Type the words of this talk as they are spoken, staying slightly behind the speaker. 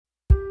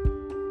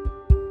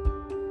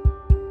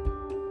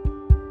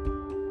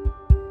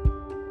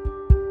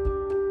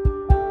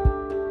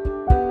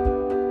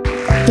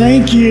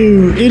Thank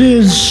you.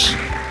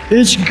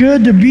 It's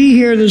good to be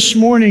here this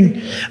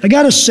morning. I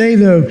got to say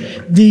though,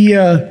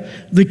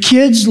 the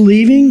kids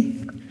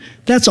leaving,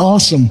 that's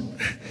awesome.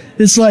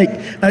 It's like,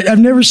 I've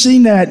never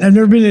seen that. I've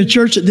never been in a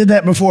church that did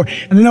that before.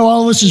 And I know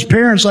all of us as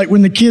parents, like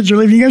when the kids are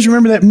leaving, you guys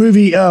remember that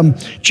movie,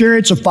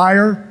 Chariots of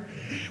Fire?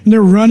 When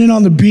they're running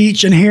on the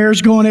beach and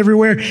hair's going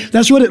everywhere.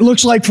 That's what it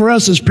looks like for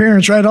us as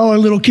parents, right? All our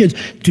little kids,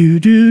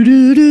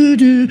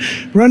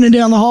 running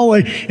down the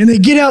hallway. And they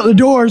get out the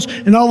doors,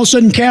 and all of a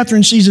sudden,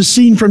 Catherine sees a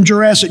scene from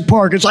Jurassic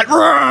Park. It's like,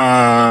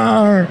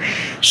 roar!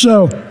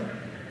 So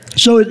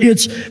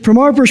it's, from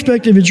our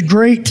perspective, it's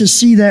great to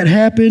see that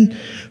happen.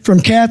 From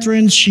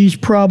Catherine, she's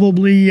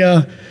probably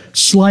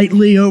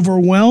slightly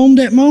overwhelmed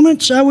at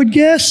moments, I would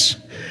guess.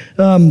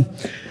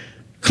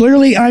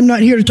 Clearly, I'm not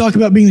here to talk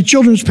about being the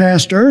children's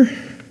pastor,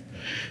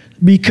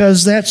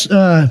 because that's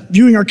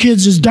viewing our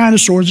kids as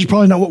dinosaurs is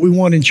probably not what we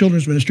want in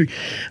children's ministry.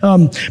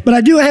 But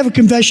I do have a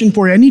confession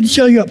for you. I need to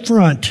tell you up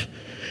front.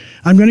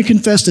 I'm going to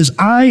confess this.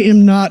 I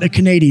am not a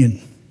Canadian.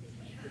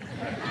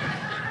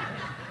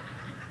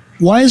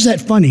 Why is that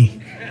funny?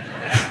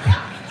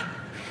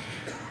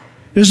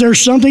 Is there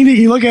something that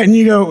you look at and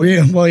you go,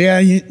 yeah, well, yeah,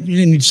 you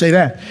didn't need to say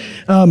that.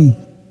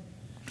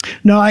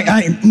 No,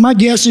 my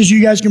guess is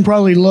you guys can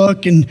probably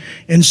look and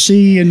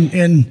see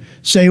and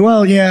say,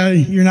 well, yeah,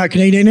 you're not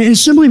Canadian. And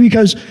it's simply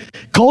because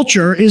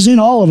culture is in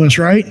all of us,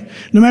 right?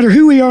 No matter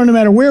who we are, no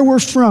matter where we're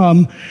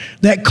from,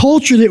 that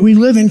culture that we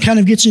live in kind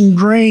of gets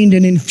ingrained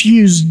and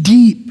infused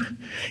deep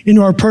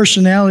into our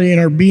personality and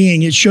our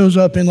being. It shows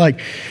up in like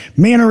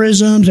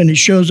mannerisms, and it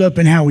shows up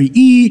in how we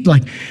eat.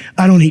 Like,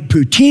 I don't eat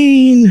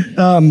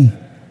poutine.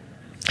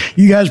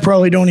 You guys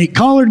probably don't eat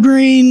collard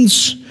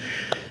greens.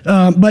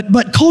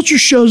 But culture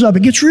shows up.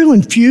 It gets real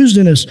infused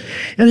in us.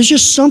 And it's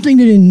just something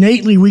that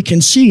innately we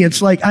can see.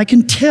 It's like I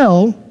can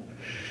tell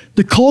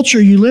the culture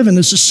you live in,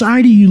 the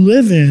society you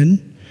live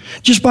in,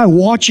 just by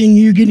watching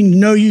you, getting to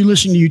know you,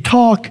 listening to you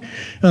talk.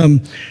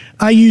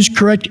 I use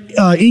correct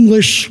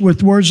English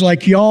with words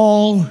like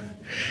y'all,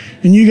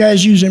 and you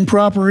guys use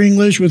improper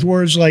English with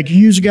words like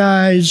yous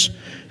guys.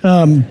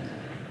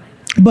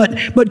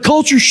 But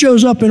culture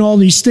shows up in all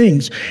these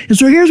things. And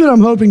so here's what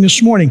I'm hoping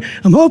this morning.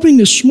 I'm hoping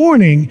this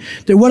morning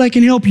that what I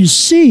can help you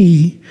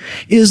see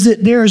is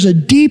that there's a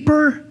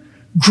deeper,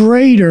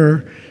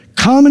 greater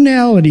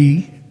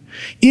commonality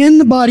in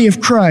the body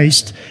of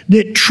Christ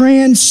that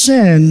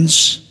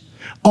transcends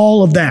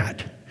all of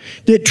that.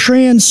 That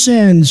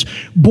transcends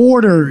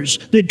borders,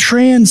 that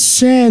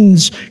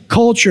transcends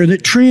culture,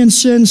 that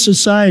transcends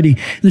society.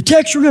 The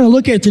text we're going to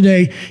look at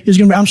today is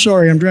going to be, I'm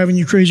sorry, I'm driving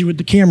you crazy with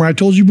the camera. I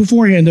told you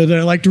beforehand, though, that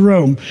I like to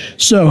roam.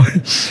 So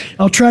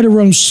I'll try to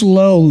roam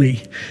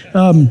slowly.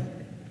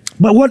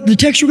 But what the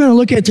text we're going to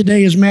look at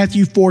today is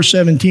Matthew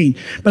 4:17.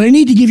 But I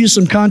need to give you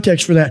some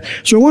context for that.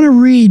 So I want to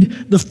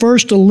read the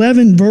first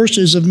 11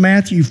 verses of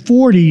Matthew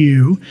 4 to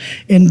you,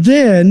 and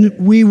then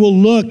we will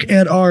look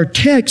at our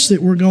text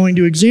that we're going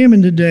to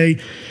examine today,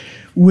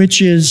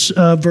 which is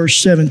verse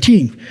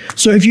 17.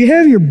 So if you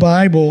have your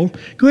Bible,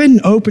 go ahead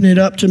and open it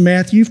up to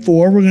Matthew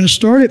 4. We're going to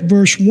start at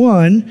verse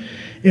 1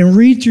 and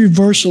read through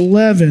verse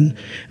 11.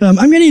 I'm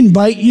going to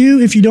invite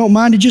you, if you don't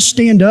mind, to just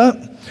stand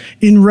up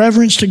in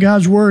reverence to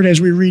God's word as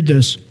we read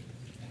this.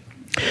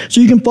 So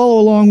you can follow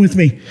along with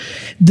me.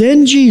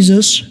 Then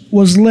Jesus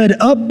was led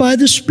up by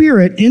the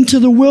Spirit into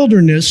the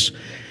wilderness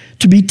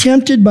to be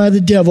tempted by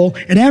the devil.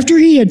 And after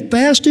he had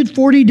fasted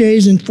 40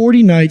 days and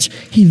 40 nights,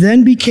 he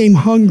then became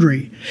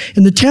hungry.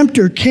 And the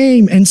tempter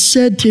came and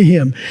said to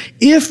him,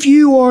 "If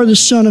you are the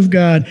Son of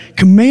God,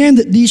 command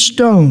that these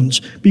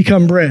stones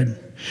become bread."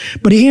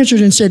 But he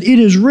answered and said, "It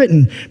is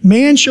written,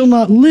 man shall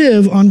not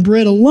live on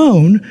bread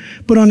alone,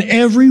 but on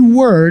every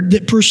word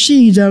that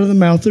proceeds out of the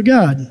mouth of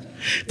God."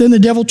 Then the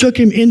devil took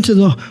him into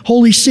the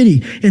holy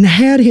city and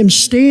had him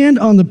stand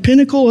on the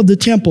pinnacle of the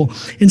temple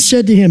and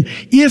said to him,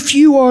 "If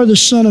you are the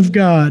Son of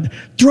God,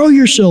 throw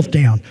yourself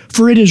down,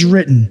 for it is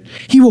written,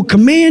 he will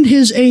command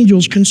his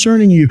angels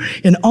concerning you,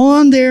 and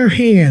on their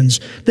hands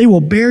they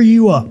will bear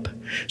you up,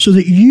 so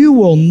that you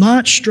will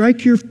not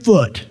strike your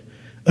foot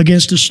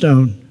against a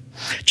stone."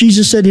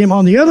 Jesus said to him,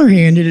 "On the other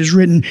hand, it is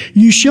written,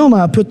 you shall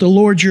not put the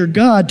Lord your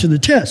God to the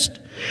test."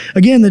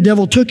 Again, the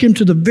devil took him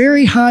to the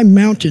very high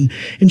mountain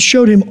and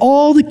showed him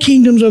all the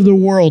kingdoms of the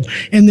world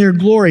and their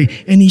glory.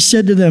 And he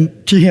said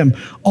to him,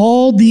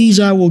 "All these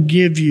I will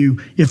give you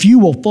if you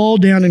will fall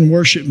down and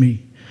worship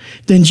me."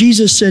 Then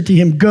Jesus said to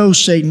him, "Go,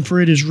 Satan,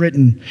 for it is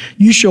written,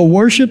 you shall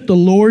worship the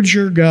Lord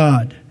your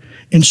God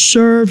and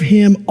serve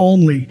him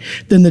only."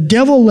 Then the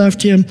devil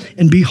left him,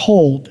 and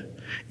behold,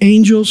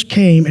 angels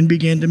came and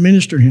began to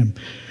minister him.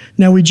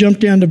 Now we jump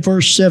down to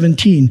verse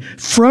 17.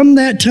 From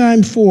that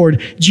time forward,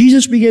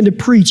 Jesus began to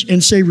preach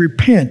and say,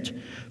 "Repent,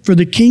 for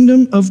the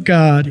kingdom of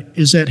God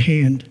is at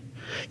hand."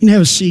 You can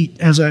have a seat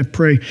as I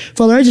pray.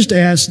 Father, I just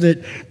ask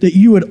that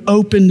you would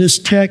open this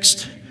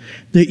text,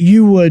 that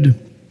you would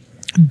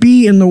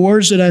be in the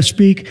words that I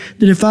speak,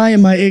 that if I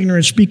in my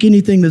ignorance speak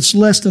anything that's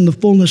less than the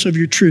fullness of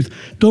your truth,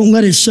 don't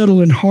let it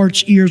settle in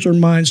hearts, ears, or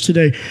minds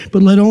today,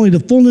 but let only the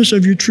fullness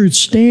of your truth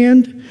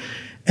stand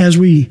as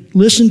we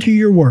listen to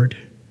your word.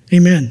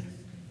 Amen.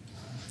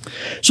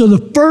 So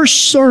the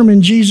first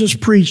sermon Jesus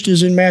preached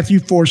is in Matthew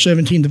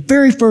 4:17, the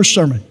very first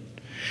sermon.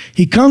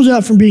 He comes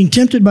out from being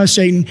tempted by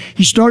Satan.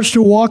 He starts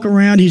to walk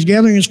around. He's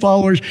gathering his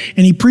followers,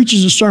 and he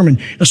preaches a sermon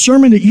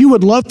that you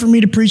would love for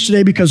me to preach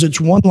today because it's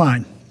one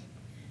line.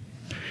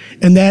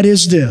 And that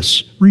is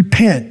this: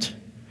 repent,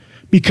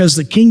 because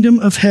the kingdom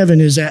of heaven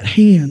is at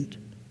hand.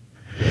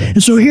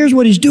 And so here's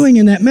what he's doing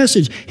in that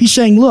message. He's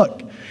saying,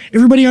 look,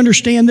 everybody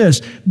understand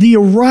this. The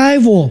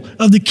arrival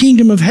of the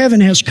kingdom of heaven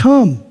has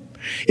come.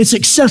 It's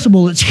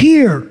accessible. It's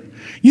here.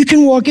 You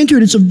can walk into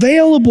it. It's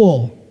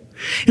available.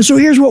 And so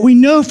here's what we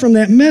know from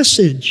that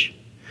message: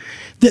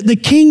 that the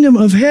kingdom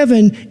of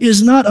heaven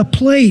is not a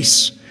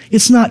place.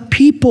 It's not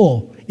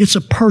people. It's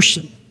a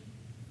person.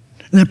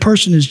 And that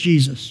person is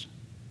Jesus.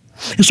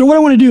 And so what I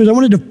want to do is I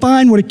want to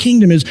define what a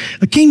kingdom is.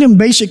 A kingdom,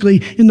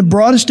 basically, in the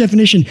broadest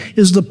definition,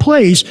 is the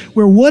place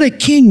where what a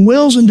king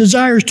wills and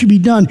desires to be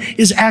done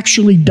is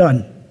actually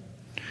done.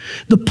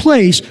 The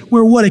place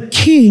where what a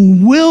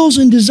king wills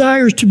and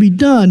desires to be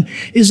done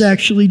is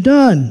actually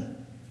done.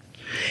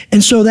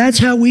 And so that's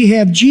how we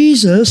have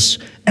Jesus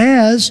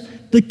as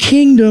the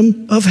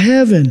kingdom of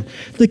heaven,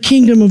 the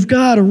kingdom of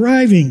God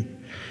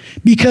arriving,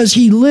 because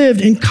he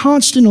lived in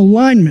constant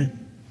alignment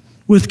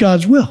with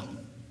God's will.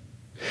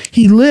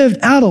 He lived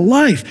out a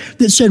life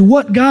that said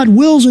what God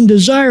wills and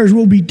desires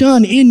will be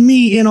done in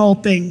me in all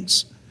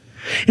things.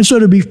 And so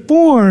to be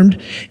formed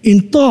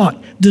in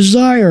thought,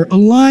 desire,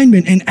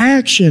 alignment, and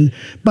action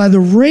by the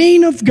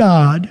reign of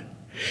God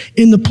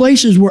in the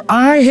places where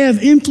I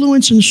have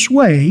influence and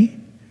sway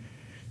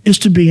is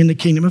to be in the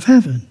kingdom of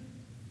heaven.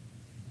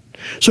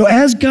 So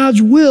as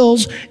God's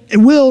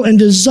will and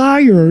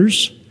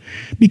desires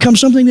become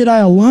something that I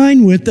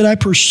align with, that I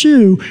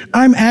pursue,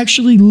 I'm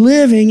actually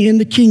living in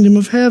the kingdom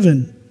of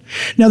heaven.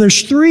 Now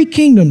there's 3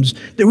 kingdoms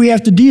that we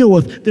have to deal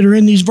with that are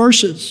in these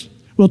verses.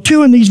 Well,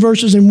 2 in these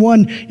verses and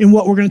 1 in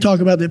what we're going to talk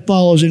about that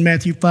follows in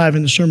Matthew 5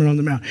 in the Sermon on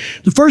the Mount.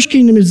 The first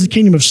kingdom is the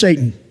kingdom of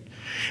Satan.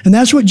 And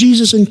that's what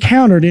Jesus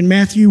encountered in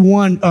Matthew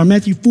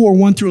 4,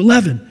 1 through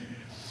 11.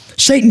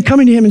 Satan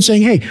coming to him and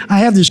saying, hey, I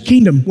have this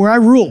kingdom where I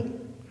rule.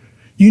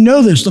 You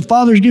know this. The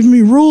Father's given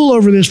me rule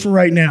over this for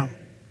right now.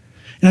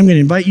 And I'm going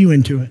to invite you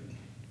into it.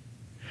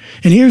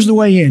 And here's the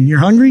way in. You're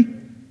hungry?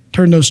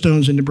 Turn those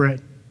stones into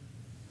bread.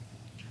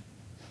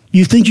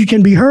 You think you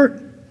can be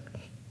hurt?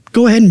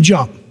 Go ahead and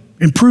jump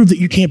and prove that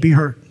you can't be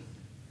hurt.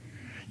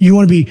 You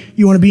want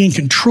to be in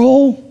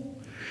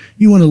control?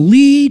 You want to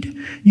lead?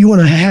 You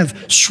want to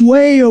have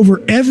sway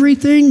over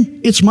everything?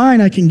 It's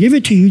mine. I can give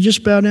it to you.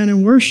 Just bow down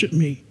and worship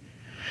me.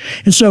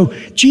 And so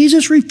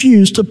Jesus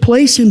refused to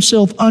place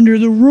himself under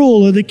the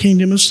rule of the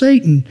kingdom of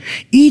Satan.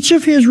 Each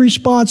of his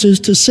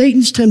responses to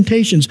Satan's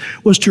temptations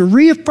was to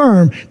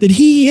reaffirm that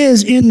he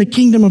is in the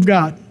kingdom of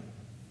God.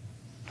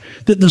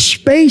 That the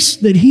space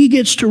that he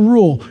gets to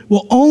rule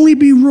will only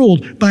be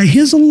ruled by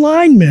his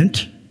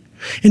alignment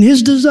and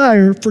his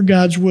desire for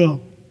God's will.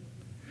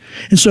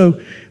 And so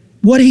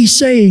what he's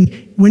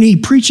saying when he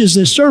preaches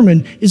this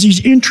sermon is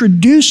he's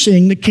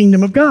introducing the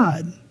kingdom of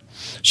God.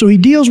 So he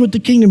deals with the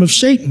kingdom of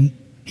Satan.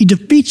 He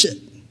defeats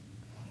it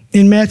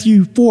in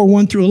Matthew 4,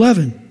 1 through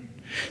 11,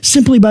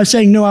 simply by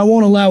saying, no, I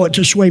won't allow it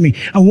to sway me.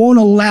 I won't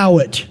allow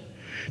it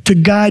to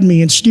guide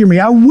me and steer me.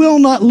 I will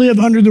not live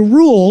under the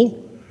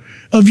rule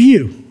of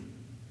you,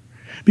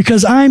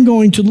 because I'm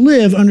going to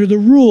live under the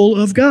rule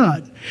of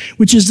God,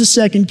 which is the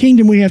second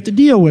kingdom we have to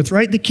deal with,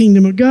 right? The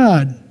kingdom of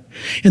God.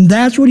 And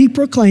that's what he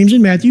proclaims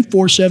in Matthew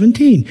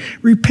 4:17.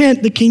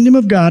 Repent, the kingdom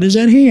of God is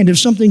at hand. If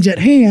something's at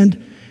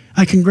hand,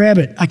 I can grab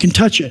it. I can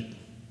touch it.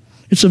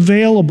 It's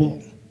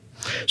available.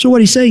 So what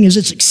he's saying is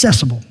it's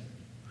accessible.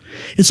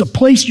 It's a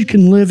place you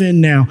can live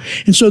in now.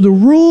 And so the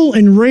rule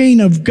and reign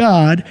of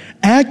God,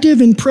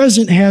 active and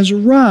present, has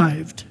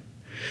arrived.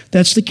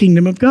 That's the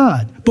kingdom of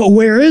God. But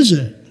where is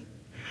it?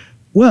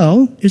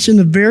 Well, it's in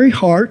the very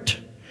heart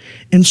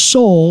and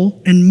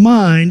soul and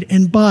mind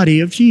and body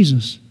of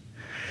Jesus.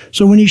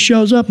 So when he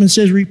shows up and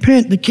says,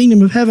 repent, the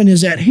kingdom of heaven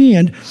is at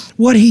hand,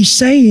 what he's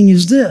saying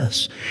is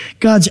this: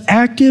 God's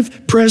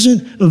active,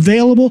 present,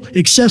 available,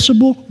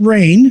 accessible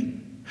reign,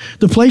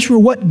 the place where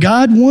what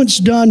God wants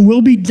done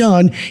will be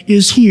done,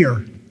 is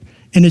here,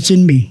 and it's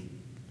in me.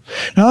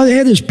 Now, I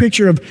had this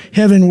picture of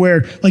heaven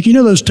where, like, you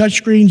know those touch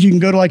screens, you can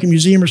go to like a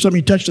museum or something,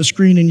 you touch the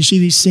screen and you see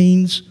these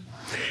scenes?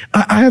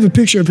 I have a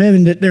picture of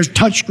heaven that there's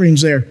touch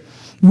screens there.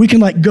 We can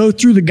like go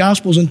through the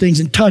Gospels and things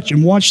and touch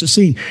and watch the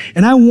scene.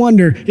 And I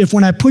wonder if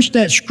when I push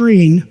that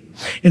screen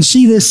and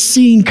see this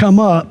scene come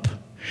up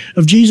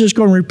of Jesus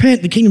going,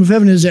 repent, the kingdom of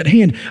heaven is at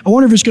hand, I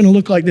wonder if it's going to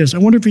look like this. I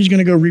wonder if he's going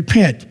to go,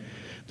 repent,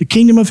 the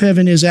kingdom of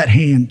heaven is at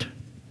hand.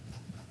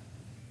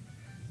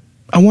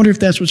 I wonder if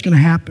that's what's going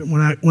to happen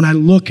when I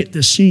look at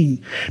this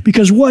scene.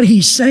 Because what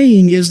he's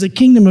saying is the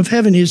kingdom of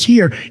heaven is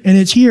here, and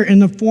it's here in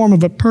the form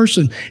of a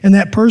person. And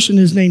that person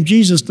is named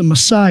Jesus, the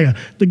Messiah,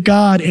 the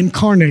God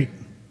incarnate.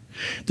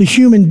 The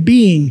human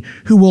being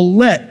who will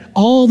let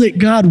all that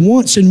God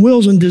wants and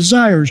wills and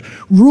desires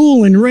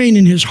rule and reign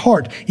in his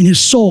heart, in his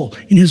soul,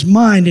 in his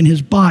mind, in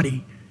his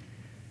body.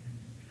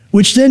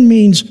 which then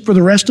means for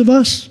the rest of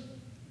us,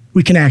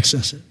 we can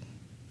access it.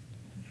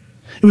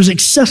 It was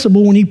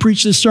accessible when he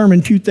preached this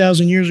sermon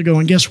 2,000 years ago,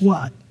 and guess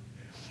what?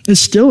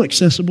 It's still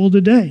accessible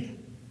today.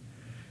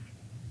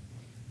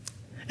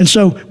 And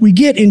so we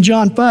get in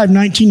John 5,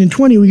 19 and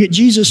 20, we get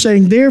Jesus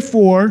saying,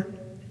 therefore,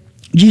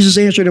 Jesus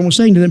answered and was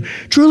saying to them,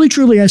 truly,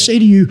 truly, I say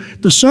to you,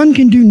 the Son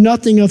can do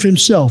nothing of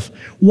himself.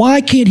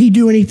 Why can't he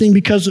do anything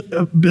because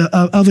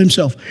of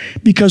himself?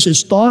 Because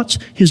his thoughts,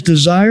 his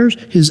desires,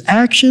 his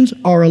actions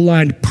are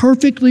aligned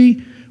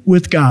perfectly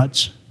with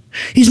God's.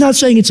 He's not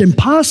saying it's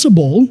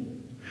impossible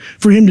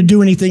for him to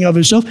do anything of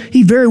himself.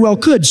 He very well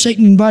could.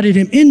 Satan invited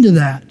him into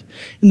that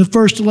in the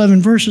first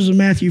 11 verses of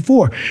Matthew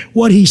 4.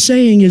 What he's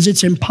saying is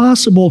it's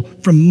impossible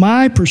from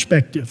my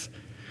perspective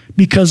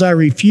because I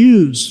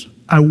refuse,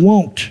 I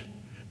won't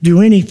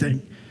do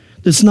anything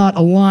that's not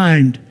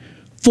aligned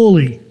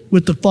fully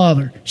with the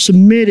Father,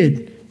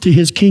 submitted to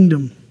his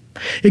kingdom.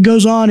 It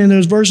goes on in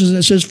those verses and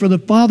it says, for the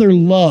Father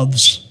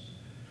loves.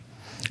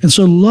 And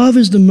so love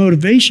is the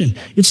motivation.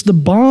 It's the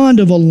bond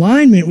of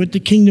alignment with the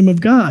kingdom of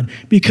God.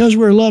 Because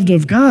we're loved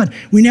of God,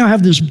 we now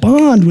have this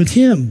bond with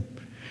him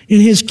in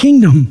his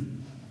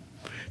kingdom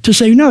to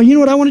say, no, you know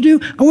what I want to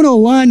do? I want to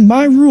align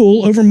my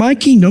rule over my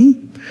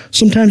kingdom.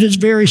 Sometimes it's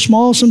very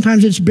small,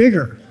 sometimes it's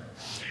bigger.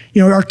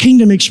 You know, our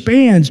kingdom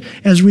expands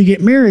as we get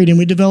married and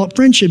we develop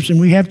friendships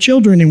and we have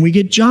children and we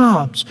get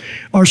jobs.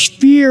 Our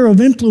sphere of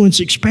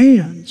influence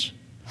expands.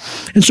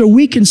 And so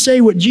we can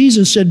say what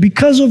Jesus said,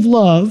 because of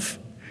love,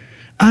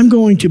 I'm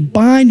going to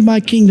bind my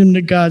kingdom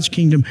to God's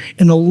kingdom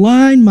and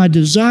align my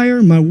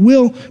desire, my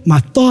will, my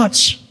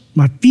thoughts,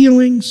 my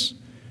feelings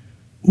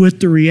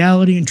with the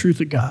reality and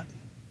truth of God.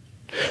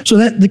 So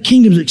that the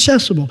kingdom's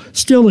accessible,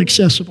 still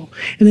accessible.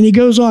 And then he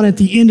goes on at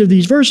the end of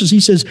these verses, he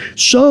says,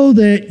 so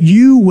that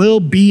you will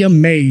be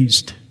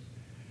amazed.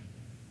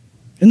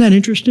 Isn't that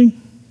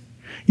interesting?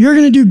 You're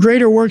going to do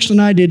greater works than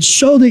I did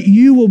so that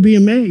you will be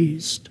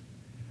amazed.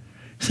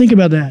 Think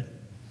about that.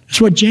 That's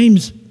what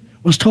James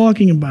was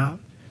talking about.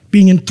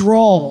 Being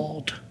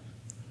enthralled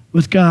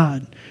with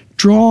God,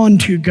 drawn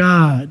to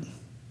God,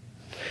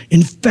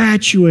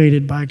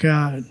 infatuated by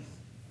God,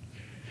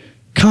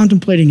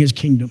 contemplating his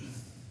kingdom.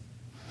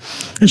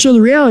 And so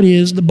the reality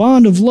is the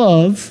bond of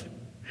love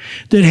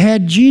that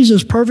had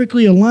Jesus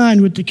perfectly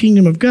aligned with the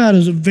kingdom of God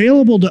is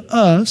available to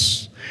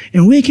us,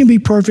 and we can be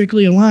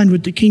perfectly aligned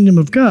with the kingdom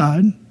of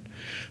God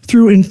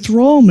through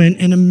enthrallment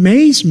and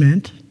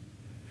amazement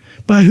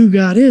by who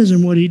God is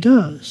and what he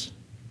does.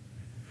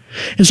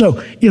 And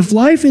so if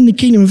life in the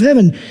kingdom of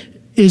heaven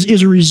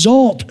is a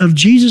result of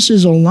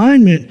Jesus'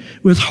 alignment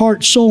with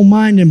heart, soul,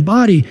 mind, and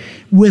body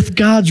with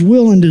God's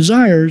will and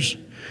desires,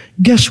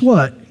 guess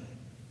what?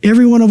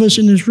 Every one of us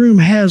in this room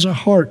has a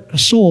heart, a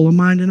soul, a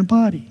mind, and a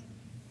body.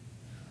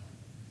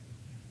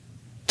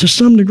 To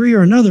some degree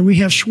or another, we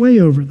have sway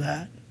over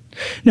that.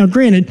 Now,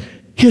 granted,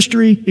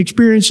 history,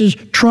 experiences,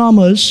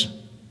 traumas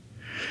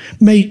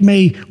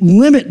may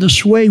limit the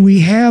sway we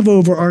have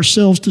over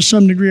ourselves to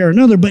some degree or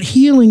another, but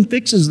healing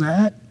fixes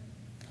that,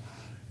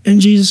 and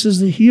Jesus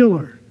is the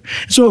healer.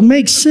 So it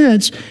makes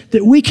sense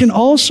that we can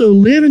also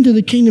live into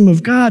the kingdom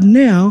of God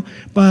now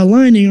by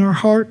aligning our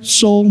heart,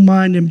 soul,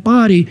 mind, and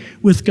body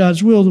with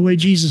God's will the way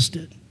Jesus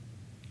did.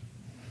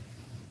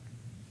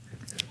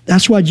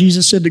 That's why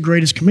Jesus said the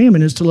greatest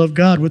commandment is to love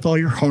God with all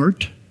your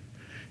heart,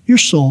 your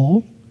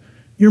soul,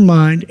 your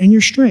mind, and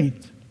your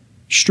strength.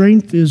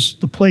 Strength is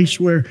the place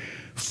where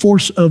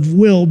force of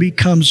will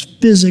becomes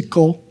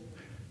physical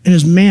and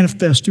is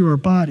manifest through our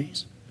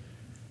bodies.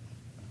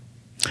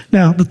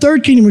 Now, the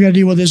third kingdom we're going to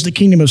deal with is the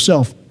kingdom of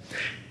self.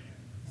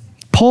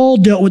 Paul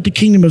dealt with the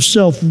kingdom of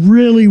self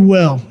really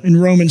well in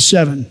Romans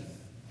 7.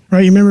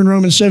 Right? You remember in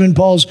Romans 7,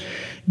 Paul's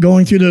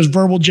going through those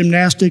verbal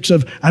gymnastics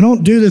of, I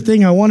don't do the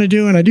thing I want to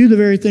do, and I do the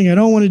very thing I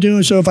don't want to do.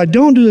 And so if I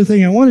don't do the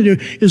thing I want to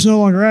do, it's no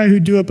longer I who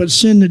do it, but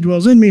sin that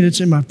dwells in me, that's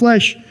in my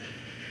flesh.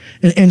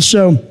 And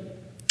so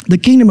the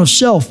kingdom of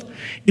self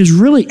is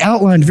really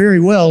outlined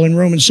very well in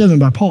Romans 7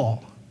 by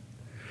Paul.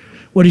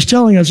 What he's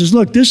telling us is,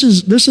 look, this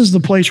is the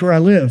place where I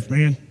live,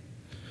 man.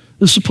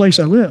 This is the place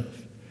I live.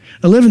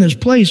 I live in this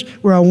place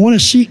where I want to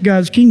seek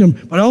God's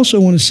kingdom, but I also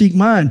want to seek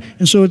mine.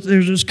 And so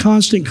there's this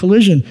constant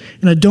collision.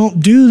 And I don't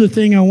do the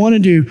thing I want to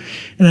do,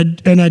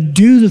 and I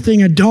do the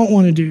thing I don't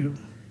want to do.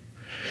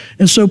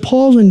 And so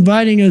Paul's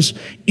inviting us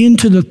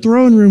into the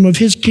throne room of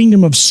his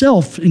kingdom of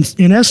self,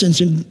 in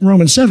essence, in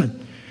Romans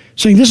 7,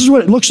 saying this is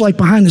what it looks like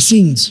behind the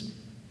scenes.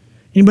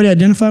 Anybody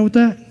identify with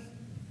that?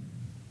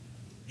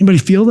 Anybody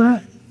feel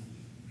that?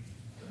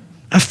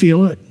 I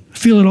feel it. I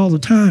feel it all the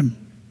time.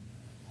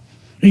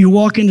 And you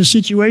walk into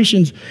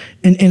situations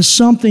and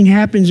something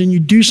happens and you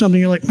do something,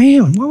 you're like,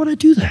 man, why would I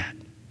do that?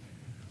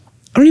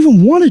 I don't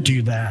even want to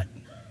do that.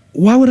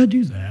 Why would I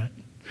do that?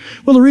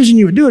 Well, the reason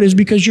you would do it is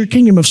because your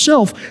kingdom of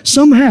self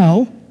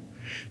somehow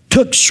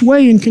took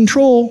sway and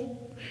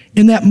control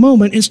in that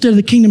moment instead of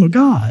the kingdom of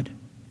God.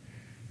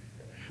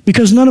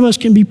 Because none of us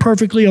can be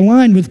perfectly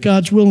aligned with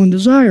God's will and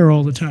desire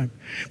all the time.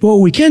 But what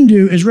we can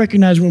do is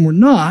recognize when we're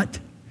not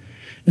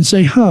and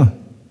say,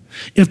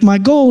 if my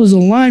goal is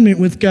alignment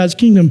with God's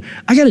kingdom,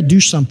 I got to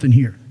do something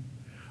here.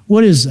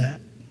 What is that?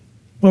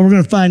 Well, we're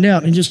going to find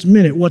out in just a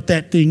minute what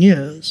that thing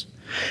is.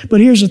 But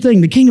here's the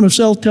thing. The kingdom of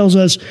self tells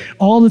us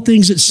all the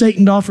things that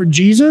Satan offered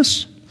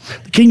Jesus.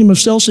 The kingdom of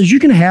self says you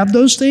can have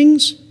those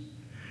things,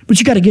 but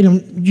you got to get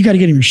them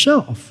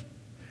yourself.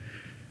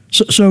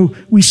 So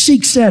we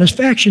seek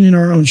satisfaction in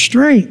our own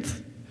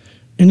strength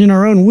and in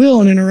our own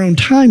will and in our own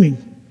timing.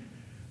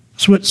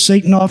 That's what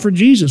Satan offered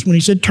Jesus when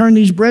he said, turn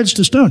these breads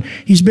to stone.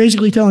 He's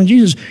basically telling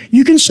Jesus,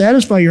 you can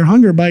satisfy your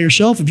hunger by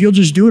yourself if you'll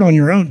just do it on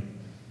your own.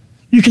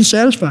 You can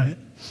satisfy it.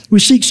 We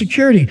seek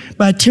security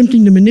by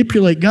attempting to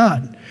manipulate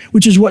God,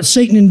 which is what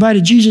Satan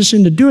invited Jesus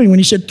into doing when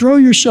he said, throw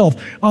yourself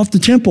off the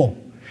temple.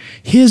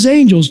 His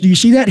angels, do you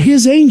see that?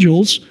 His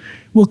angels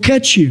will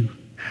catch you.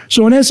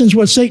 So in essence,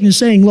 what Satan is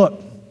saying,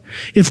 look,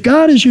 if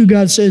God is who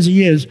God says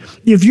he is,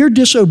 if you're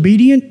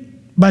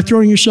disobedient by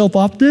throwing yourself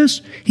off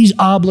this, he's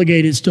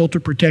obligated still to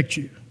protect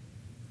you.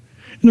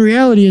 And the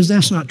reality is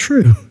that's not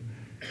true.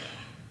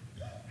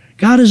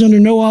 God is under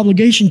no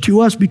obligation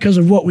to us because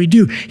of what we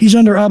do. He's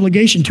under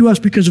obligation to us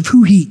because of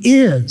who he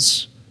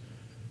is.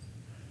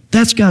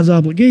 That's God's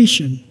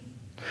obligation.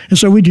 And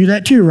so we do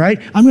that too,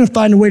 right? I'm going to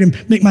find a way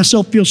to make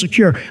myself feel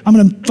secure. I'm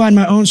going to find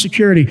my own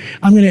security.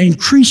 I'm going to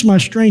increase my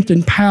strength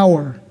and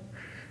power.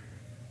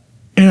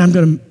 And I'm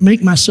going to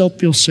make myself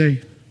feel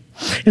safe.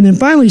 And then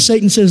finally,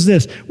 Satan says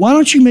this, why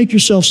don't you make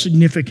yourself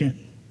significant?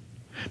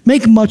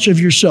 Make much of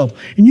yourself.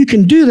 And you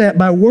can do that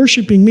by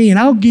worshiping me, and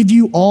I'll give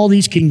you all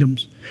these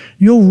kingdoms.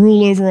 You'll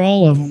rule over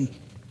all of them.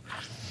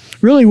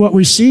 Really, what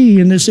we see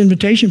in this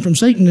invitation from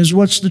Satan is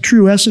what's the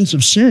true essence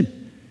of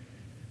sin.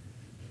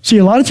 See,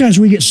 a lot of times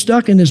we get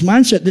stuck in this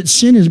mindset that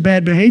sin is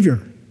bad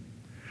behavior.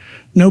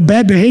 No,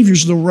 bad behavior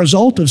is the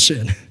result of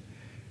sin.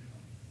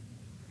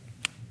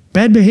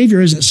 Bad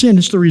behavior isn't sin,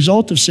 it's the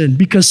result of sin.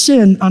 Because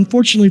sin,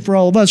 unfortunately for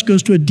all of us,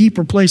 goes to a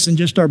deeper place than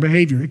just our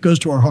behavior. It goes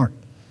to our heart.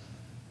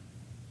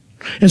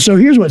 And so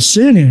here's what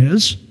sin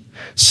is.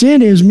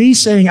 Sin is me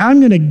saying, I'm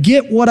going to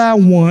get what I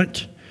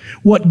want,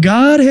 what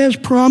God has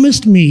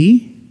promised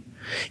me,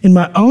 in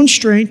my own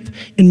strength,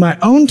 in my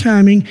own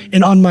timing,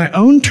 and on my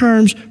own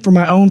terms for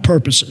my own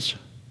purposes.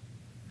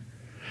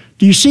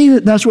 Do you see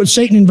that that's what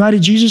Satan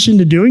invited Jesus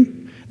into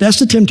doing? That's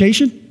the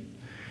temptation.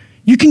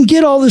 You can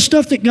get all this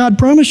stuff that God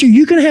promised you.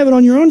 You can have it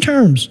on your own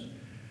terms.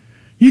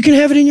 You can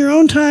have it in your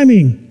own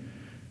timing.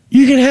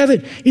 You can have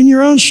it in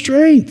your own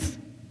strength.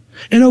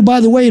 And oh, by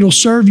the way, it'll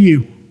serve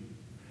you.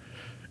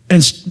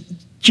 And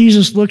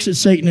Jesus looks at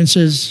Satan and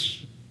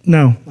says,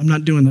 no, I'm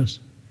not doing this.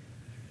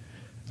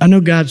 I know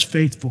God's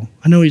faithful.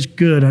 I know he's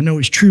good. I know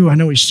he's true. I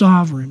know he's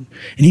sovereign.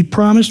 And he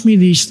promised me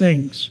these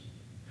things.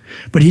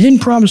 But he didn't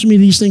promise me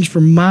these things for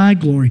my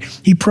glory.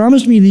 He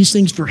promised me these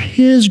things for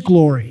his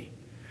glory.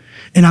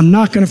 And I'm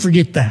not going to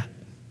forget that.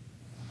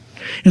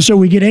 And so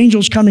we get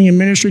angels coming and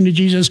ministering to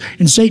Jesus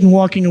and Satan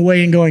walking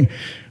away and going,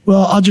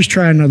 well, I'll just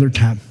try another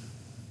time.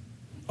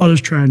 I'll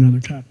just try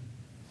another time.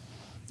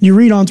 You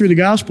read on through the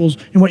Gospels,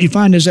 and what you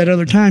find is that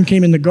other time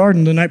came in the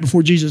garden the night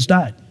before Jesus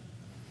died.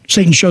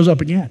 Satan shows up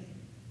again.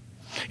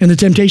 And the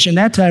temptation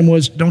that time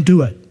was, don't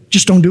do it.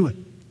 Just don't do it.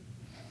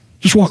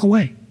 Just walk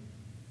away.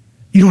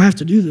 You don't have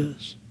to do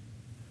this.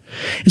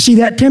 And see,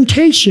 that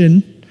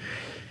temptation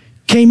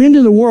came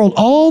into the world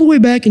all the way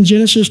back in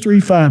Genesis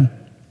 3:5,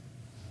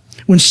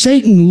 when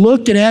Satan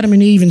looked at Adam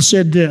and Eve and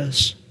said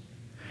this,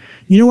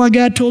 you know why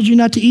God told you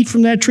not to eat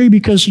from that tree?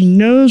 Because he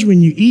knows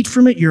when you eat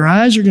from it, your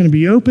eyes are going to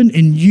be open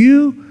and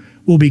you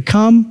will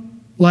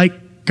become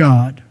like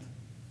God.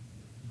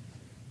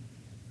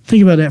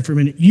 Think about that for a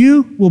minute.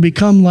 You will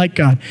become like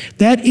God.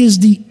 That is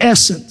the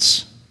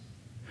essence.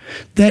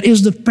 That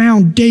is the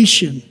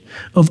foundation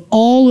of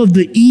all of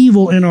the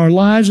evil in our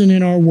lives and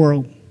in our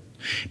world.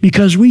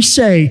 Because we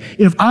say,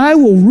 if I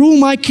will rule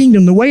my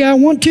kingdom the way I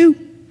want to,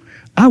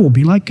 I will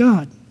be like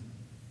God.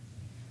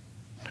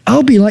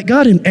 I'll be like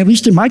God, at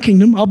least in my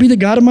kingdom. I'll be the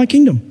God of my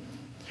kingdom.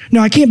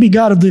 Now, I can't be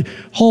God of the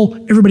whole,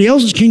 everybody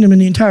else's kingdom in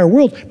the entire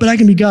world, but I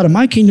can be God of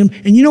my kingdom.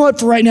 And you know what?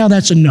 For right now,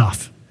 that's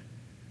enough.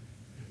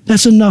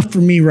 That's enough for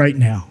me right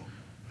now.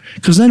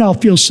 Because then I'll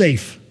feel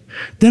safe.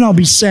 Then I'll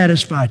be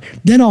satisfied.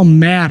 Then I'll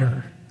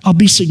matter. I'll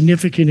be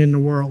significant in the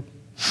world.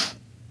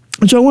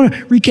 And so I want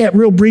to recap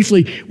real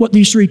briefly what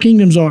these three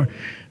kingdoms are.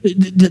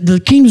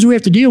 The kingdoms we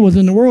have to deal with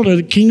in the world are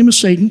the kingdom of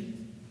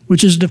Satan,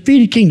 which is a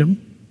defeated kingdom,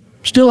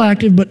 still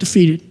active but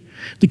defeated.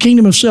 The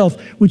kingdom of self,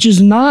 which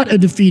is not a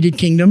defeated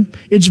kingdom.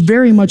 It's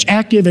very much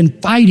active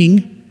and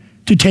fighting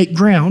to take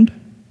ground,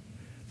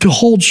 to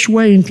hold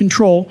sway and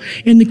control.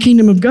 In the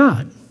kingdom of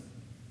God.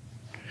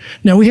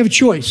 Now we have a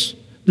choice.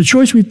 The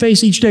choice we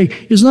face each day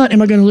is not,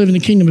 am I going to live in the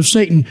kingdom of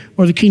Satan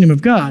or the kingdom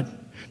of God?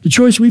 The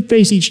choice we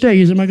face each day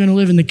is, am I going to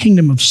live in the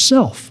kingdom of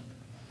self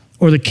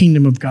or the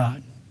kingdom of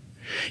God?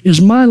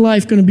 Is my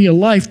life going to be a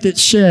life that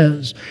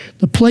says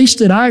the place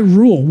that I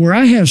rule, where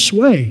I have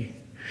sway,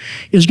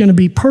 is going to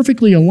be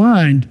perfectly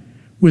aligned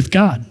with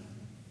God?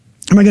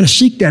 Am I going to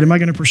seek that? Am I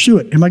going to pursue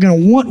it? Am I going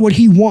to want what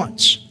he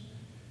wants?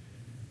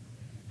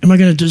 Am I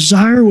going to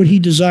desire what he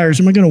desires?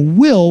 Am I going to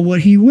will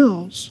what he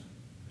wills?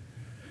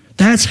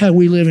 That's how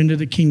we live into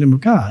the kingdom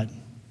of God.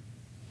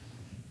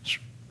 It's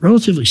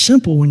relatively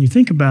simple when you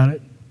think about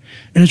it.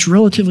 And it's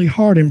relatively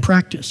hard in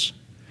practice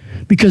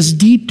because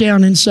deep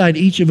down inside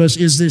each of us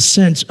is this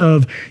sense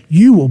of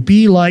you will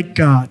be like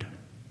God.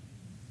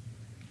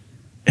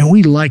 And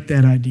we like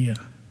that idea.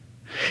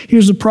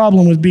 Here's the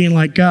problem with being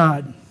like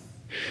God.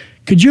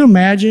 Could you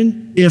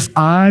imagine if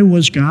I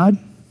was God?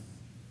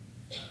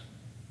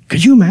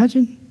 Could you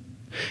imagine?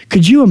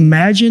 Could you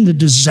imagine the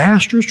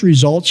disastrous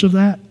results of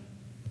that?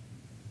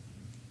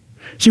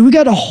 See, we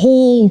got a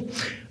whole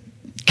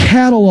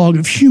catalog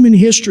of human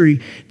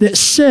history that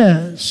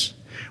says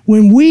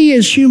when we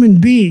as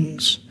human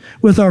beings,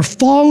 with our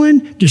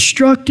fallen,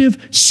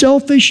 destructive,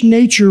 selfish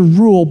nature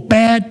rule,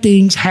 bad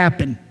things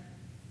happen.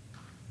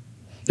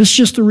 It's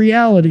just the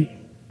reality.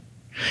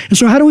 And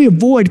so how do we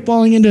avoid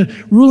falling into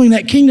ruling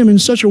that kingdom in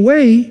such a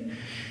way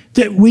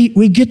that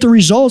we get the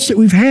results that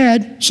we've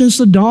had since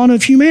the dawn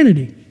of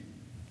humanity?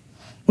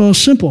 Well, it's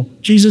simple.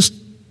 Jesus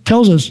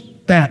tells us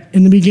that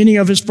in the beginning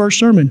of his first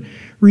sermon.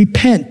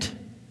 Repent.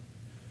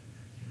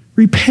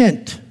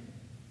 Repent.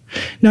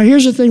 Now,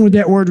 here's the thing with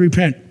that word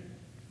repent.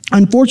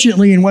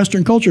 Unfortunately, in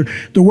Western culture,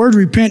 the word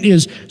repent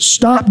is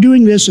stop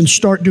doing this and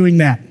start doing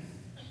that.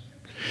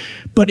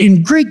 But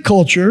in Greek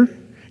culture,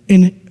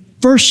 in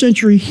first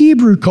century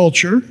Hebrew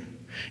culture,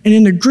 and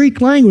in the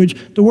Greek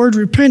language, the word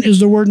repent is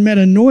the word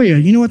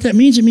metanoia. You know what that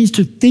means? It means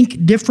to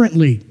think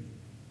differently.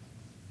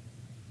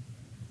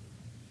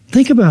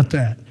 Think about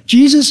that.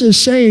 Jesus is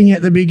saying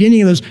at the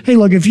beginning of this, hey,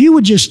 look, if you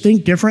would just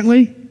think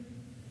differently,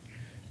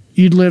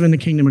 you'd live in the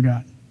kingdom of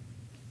God.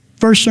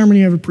 First sermon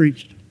he ever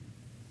preached.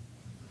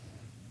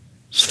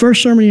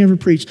 First sermon he ever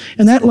preached.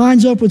 And that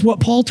lines up with what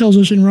Paul tells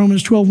us in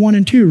Romans 12, 1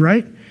 and 2,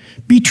 right?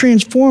 Be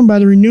transformed by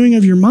the renewing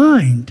of your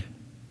mind.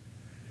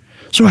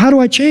 So how do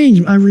I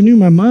change? I renew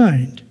my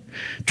mind.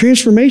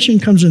 Transformation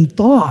comes in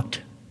thought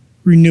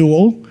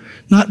renewal,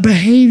 not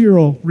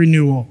behavioral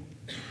renewal.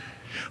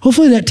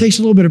 Hopefully that takes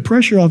a little bit of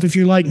pressure off if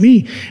you're like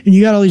me and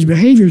you got all these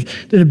behaviors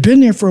that have been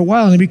there for a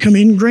while and they become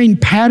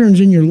ingrained patterns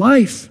in your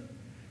life.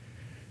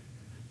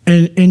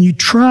 And you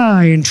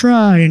try and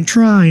try and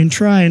try and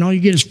try and all you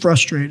get is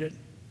frustrated.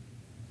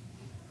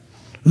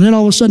 And then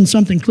all of a sudden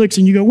something clicks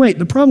and you go, wait,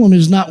 the problem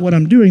is not what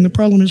I'm doing. The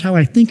problem is how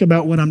I think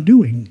about what I'm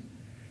doing.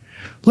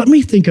 Let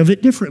me think of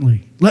it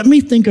differently. Let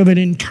me think of it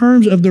in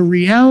terms of the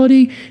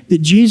reality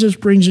that Jesus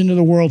brings into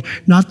the world,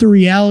 not the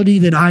reality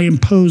that I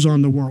impose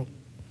on the world.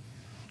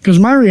 Because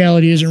my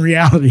reality isn't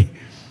reality.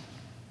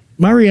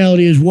 My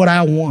reality is what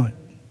I want.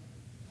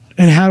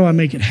 And how do I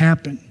make it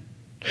happen?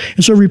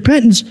 And so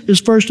repentance is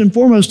first and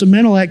foremost a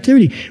mental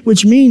activity,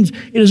 which means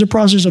it is a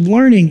process of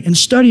learning and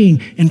studying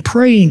and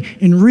praying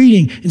and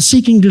reading and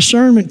seeking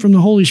discernment from the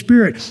Holy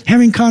Spirit,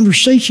 having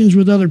conversations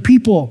with other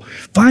people,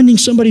 finding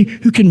somebody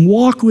who can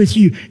walk with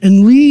you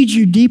and lead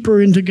you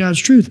deeper into God's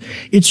truth.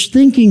 It's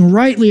thinking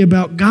rightly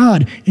about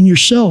God and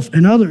yourself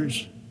and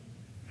others.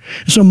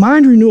 So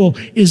mind renewal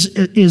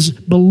is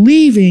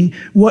believing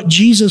what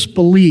Jesus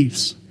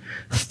believes,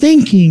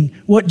 thinking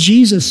what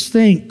Jesus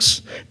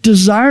thinks,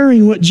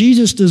 desiring what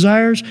Jesus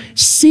desires,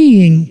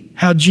 seeing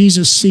how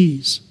Jesus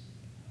sees.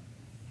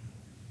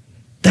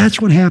 That's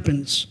what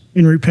happens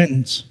in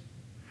repentance.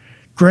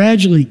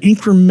 Gradually,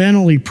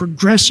 incrementally,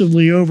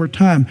 progressively over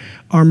time,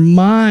 our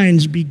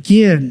minds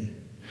begin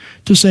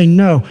to say,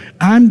 no,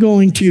 I'm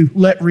going to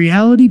let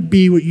reality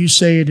be what you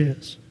say it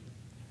is.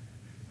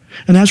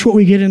 And that's what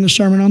we get in the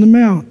Sermon on the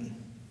Mount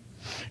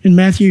in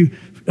Matthew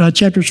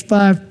chapters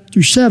 5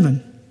 through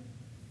 7.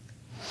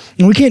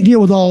 And we can't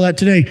deal with all of that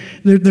today.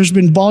 There's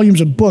been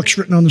volumes of books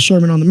written on the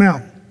Sermon on the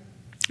Mount.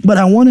 But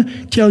I want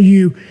to tell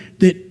you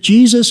that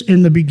Jesus,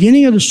 in the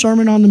beginning of the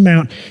Sermon on the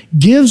Mount,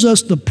 gives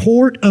us the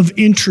port of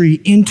entry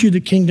into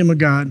the kingdom of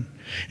God. And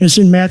it's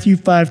in Matthew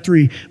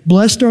 5:3.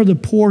 Blessed are the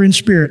poor in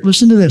spirit.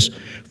 Listen to this.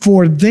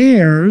 For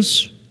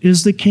theirs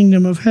is the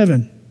kingdom of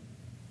heaven.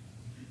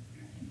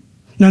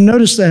 Now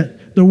notice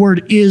that the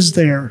word is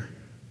there,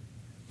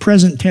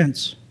 present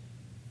tense.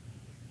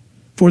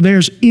 For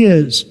theirs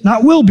is,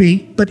 not will be,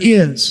 but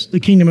is the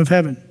kingdom of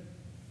heaven.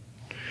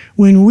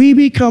 When we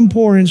become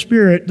poor in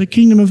spirit, the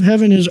kingdom of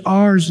heaven is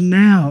ours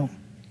now.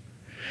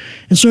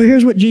 And so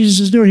here's what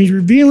Jesus is doing. He's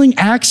revealing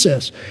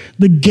access,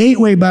 the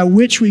gateway by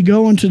which we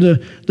go into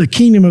the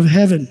kingdom of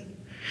heaven.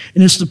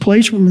 And it's the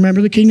place where,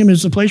 remember, the kingdom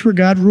is the place where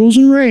God rules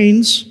and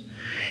reigns.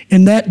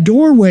 And that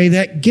doorway,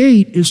 that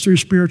gate, is through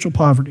spiritual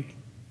poverty.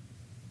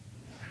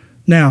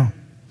 Now,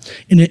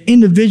 in an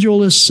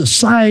individualist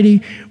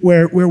society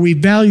where we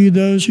value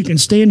those who can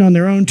stand on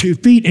their own 2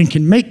 feet and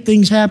can make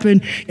things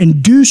happen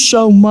and do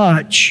so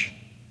much,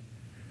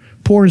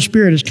 poor in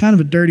spirit is kind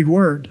of a dirty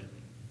word.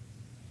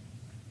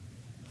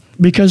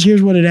 Because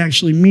here's what it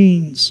actually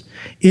means.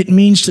 It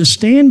means to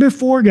stand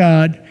before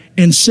God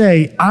and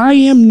say, I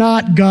am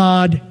not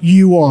God,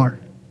 you are.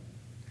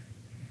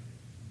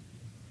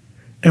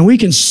 And we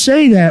can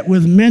say that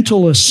with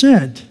mental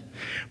assent.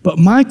 But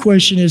my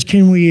question is,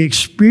 can we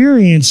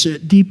experience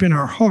it deep in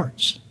our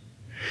hearts?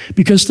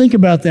 Because think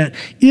about that.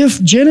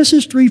 If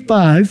Genesis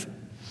 3:5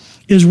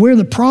 is where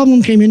the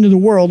problem came into the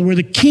world, where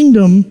the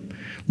kingdom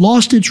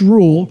lost its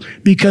rule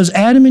because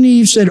Adam and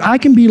Eve said, I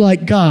can be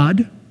like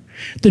God,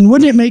 then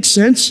wouldn't it make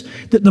sense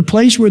that the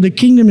place where the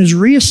kingdom is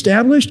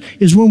reestablished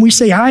is when we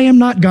say, I am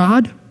not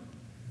God?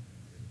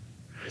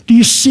 Do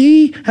you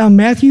see how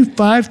Matthew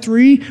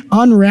 5:3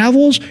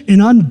 unravels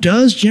and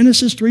undoes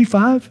Genesis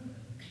 3:5?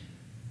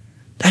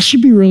 That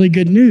should be really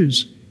good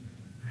news.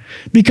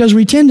 Because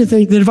we tend to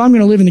think that if I'm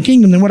going to live in the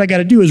kingdom, then what I got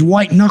to do is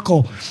white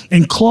knuckle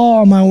and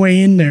claw my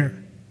way in there.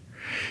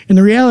 And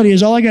the reality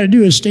is all I got to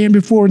do is stand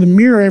before the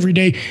mirror every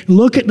day,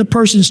 look at the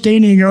person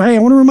standing and go, hey, I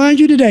want to remind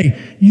you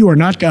today, you are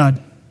not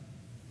God.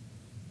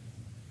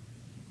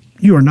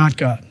 You are not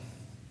God.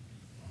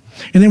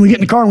 And then we get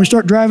in the car and we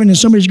start driving and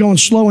somebody's going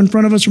slow in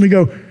front of us and we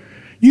go,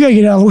 you got to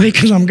get out of the way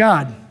because I'm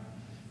God.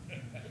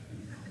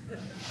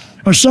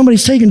 Or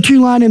somebody's taking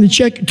too long in the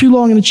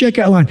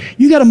checkout line.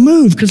 You got to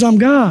move because I'm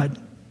God.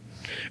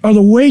 Or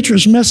the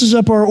waitress messes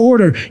up our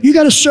order. You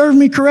got to serve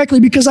me correctly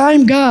because I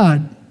am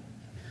God.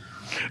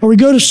 Or we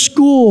go to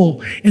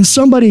school and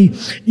somebody,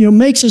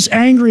 makes us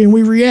angry and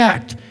we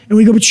react and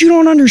we go, but you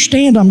don't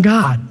understand, I'm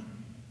God.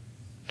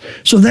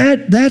 So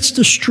that's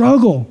the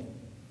struggle.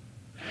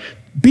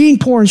 Being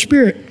poor in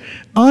spirit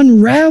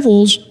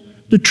unravels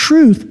the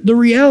truth, the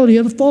reality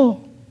of the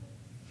fall.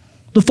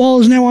 The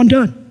fall is now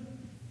undone.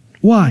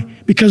 Why?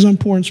 Because I'm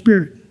poor in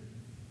spirit.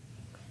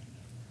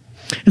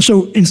 And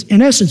so,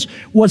 in essence,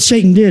 what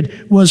Satan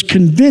did was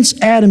convince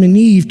Adam and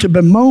Eve to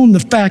bemoan the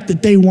fact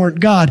that they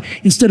weren't God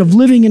instead of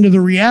living into the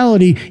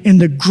reality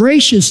and the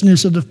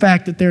graciousness of the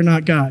fact that they're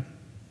not God.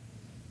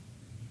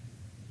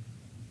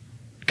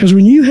 Because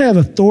when you have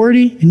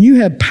authority and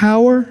you have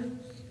power,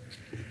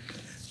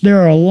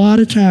 there are a lot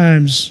of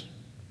times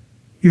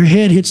your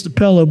head hits the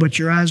pillow, but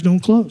your eyes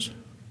don't close.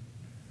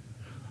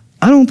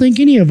 I don't think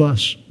any of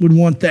us would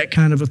want that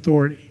kind of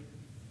authority.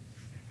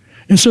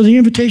 And so the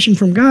invitation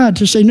from God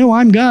to say, no,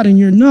 I'm God and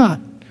you're not,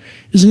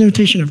 is an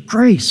invitation of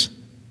grace.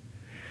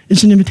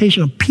 It's an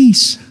invitation of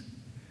peace.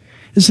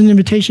 It's an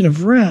invitation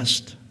of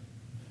rest.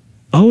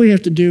 All we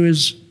have to do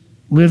is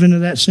live into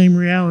that same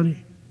reality.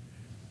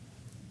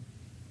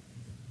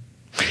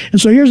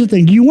 And so here's the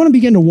thing. Do you want to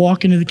begin to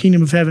walk into the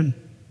kingdom of heaven?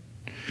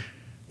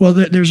 Well,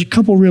 there's a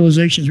couple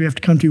realizations we have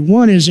to come to.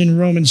 One is in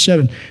Romans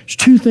 7. There's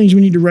two things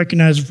we need to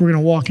recognize if we're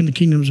going to walk in the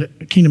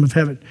kingdom of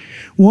heaven.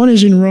 One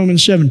is in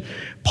Romans 7.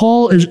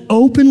 Paul is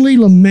openly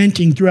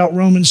lamenting throughout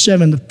Romans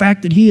 7 the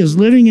fact that he is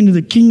living into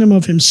the kingdom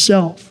of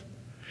himself.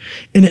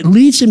 And it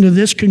leads him to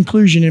this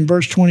conclusion in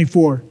verse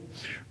 24.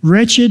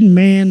 Wretched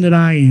man that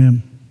I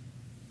am.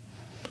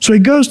 So he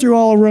goes through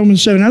all of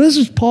Romans 7. Now this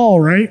is Paul,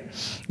 right?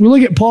 We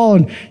look at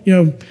Paul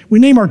and, we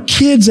name our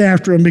kids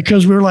after him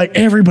because we're like,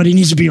 everybody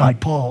needs to be like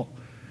Paul.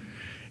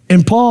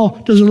 And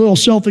Paul does a little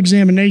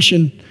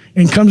self-examination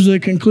and comes to the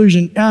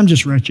conclusion, I'm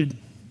just wretched.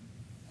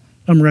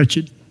 I'm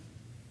wretched.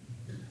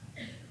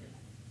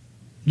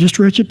 Just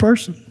a wretched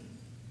person.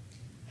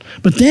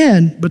 But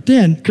then,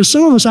 because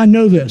some of us, I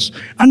know this.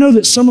 I know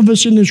that some of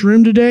us in this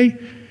room today,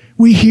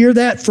 we hear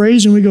that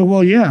phrase and we go,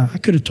 well, yeah, I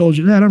could have told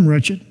you that. I'm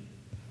wretched.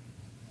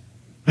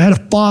 I had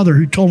a father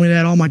who told me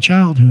that all my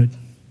childhood.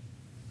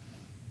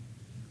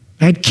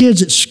 I had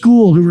kids at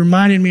school who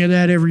reminded me of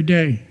that every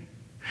day.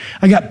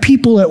 I got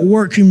people at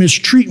work who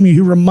mistreat me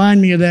who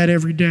remind me of that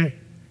every day.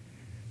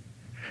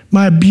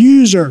 My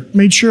abuser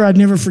made sure I'd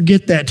never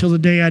forget that till the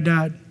day I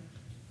died.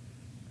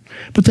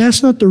 But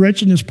that's not the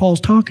wretchedness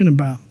Paul's talking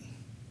about.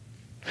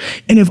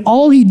 And if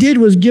all he did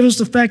was give us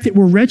the fact that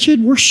we're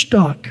wretched, we're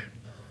stuck.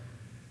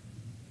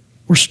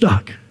 We're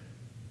stuck.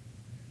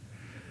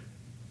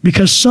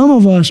 Because some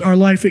of us, our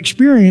life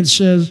experience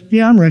says,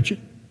 yeah, I'm wretched.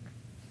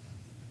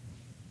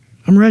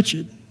 I'm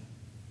wretched.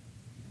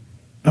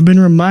 I've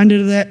been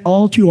reminded of that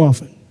all too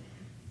often.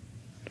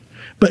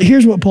 But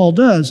here's what Paul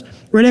does.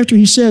 Right after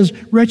he says,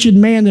 wretched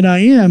man that I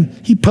am,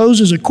 he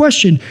poses a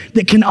question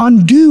that can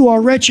undo our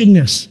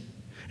wretchedness.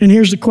 And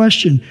here's the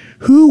question.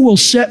 Who will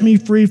set me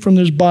free from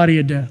this body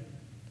of death?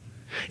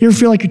 You ever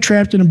feel like you're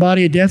trapped in a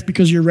body of death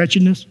because of your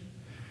wretchedness?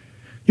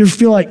 You ever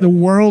feel like the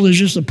world is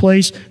just a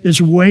place that's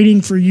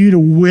waiting for you to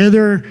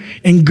wither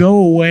and go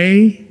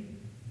away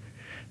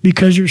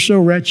because you're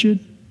so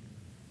wretched?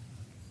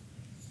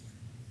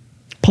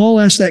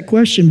 Paul asked that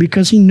question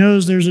because he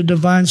knows there's a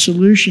divine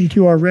solution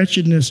to our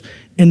wretchedness,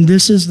 and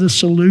this is the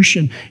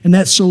solution. And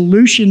that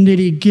solution that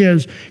he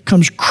gives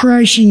comes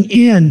crashing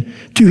in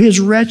to his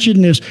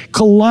wretchedness,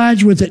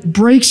 collides with it,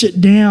 breaks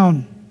it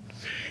down.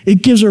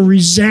 It gives a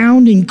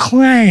resounding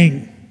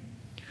clang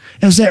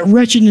as that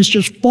wretchedness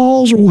just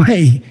falls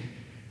away.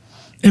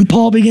 And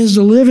Paul begins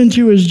to live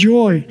into his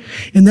joy.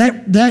 And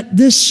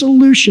this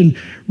solution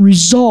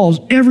resolves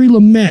every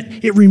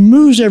lament. It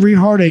removes every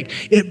heartache.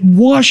 It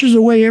washes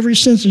away every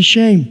sense of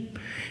shame.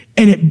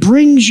 And it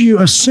brings you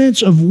a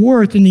sense of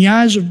worth in the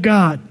eyes of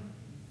God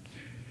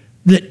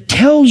that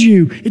tells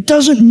you it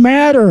doesn't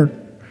matter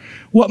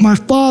what my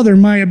father,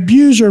 my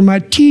abuser, my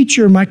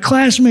teacher, my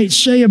classmates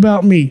say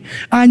about me.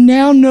 I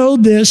now know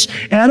this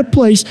at a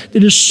place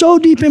that is so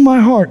deep in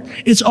my heart,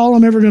 it's all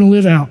I'm ever going to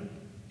live out.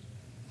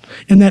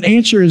 And that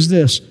answer is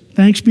this: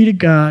 thanks be to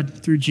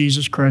God through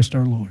Jesus Christ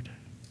our Lord.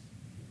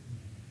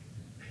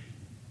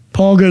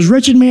 Paul goes,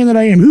 wretched man that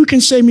I am, who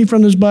can save me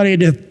from this body of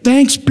death?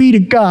 Thanks be to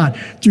God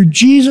through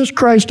Jesus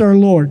Christ our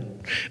Lord.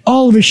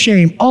 All of his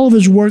shame, all of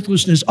his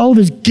worthlessness, all of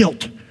his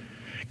guilt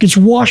gets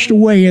washed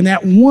away in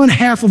that one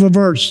half of a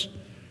verse.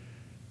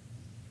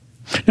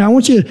 Now, I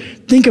want you to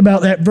think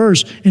about that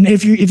verse. And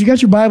if you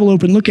got your Bible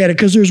open, look at it,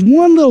 because there's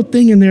one little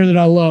thing in there that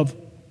I love.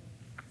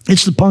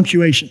 It's the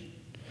punctuation.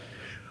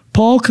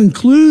 Paul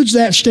concludes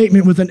that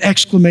statement with an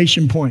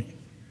exclamation point.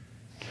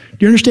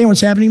 Do you understand what's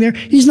happening there?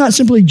 He's not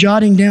simply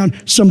jotting down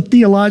some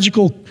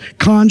theological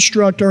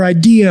construct or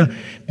idea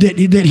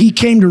that he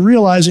came to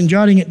realize and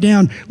jotting it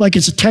down like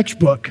it's a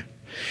textbook.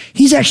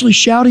 He's actually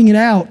shouting it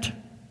out.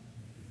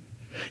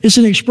 It's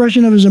an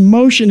expression of his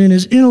emotion and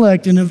his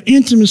intellect and of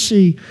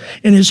intimacy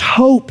and his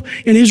hope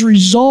and his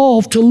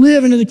resolve to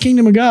live into the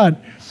kingdom of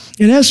God.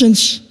 In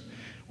essence,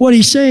 what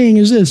he's saying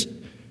is this: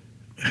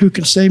 who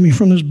can save me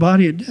from this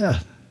body of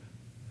death?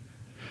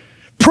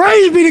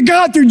 Praise be to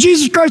God through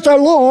Jesus Christ our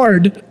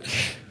Lord.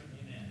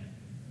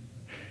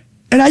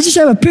 And I just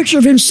have a picture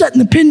of him setting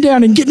the pen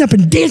down and getting up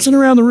and dancing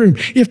around the room,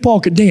 if Paul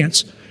could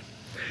dance.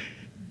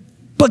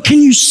 But can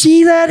you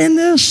see that in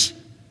this?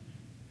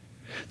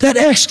 That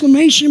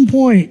exclamation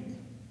point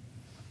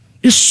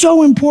is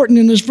so important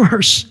in this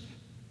verse,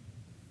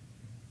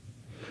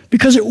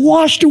 because it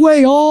washed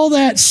away all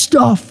that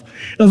stuff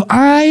of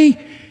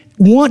I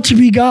want to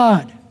be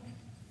God.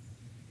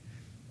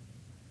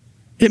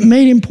 It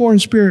made him poor in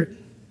spirit.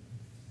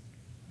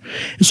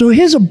 And so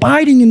his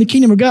abiding in the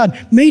kingdom of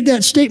God made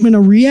that statement a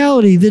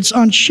reality that's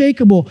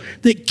unshakable,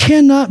 that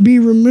cannot be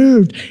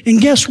removed.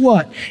 And guess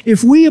what?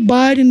 If we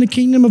abide in the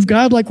kingdom of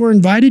God like we're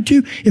invited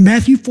to in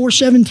Matthew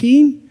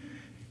 4:17,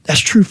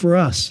 that's true for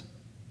us.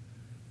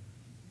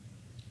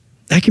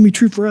 That can be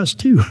true for us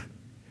too.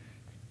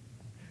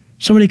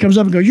 Somebody comes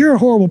up and goes, you're a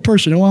horrible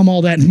person. Oh, I'm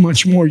all that and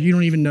much more. You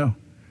don't even know.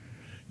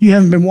 You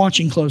haven't been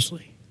watching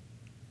closely.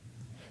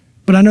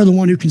 But I know the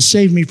one who can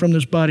save me from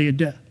this body of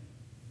death.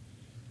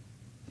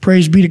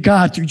 Praise be to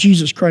God through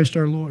Jesus Christ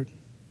our Lord.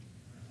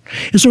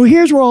 And so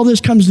here's where all this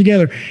comes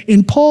together.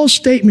 In Paul's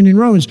statement in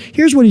Romans,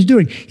 here's what he's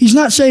doing. He's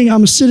not saying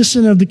I'm a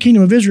citizen of the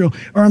kingdom of Israel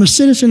or I'm a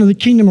citizen of the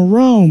kingdom of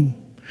Rome.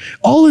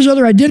 All his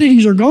other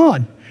identities are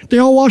gone. They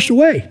all washed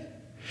away.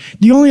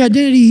 The only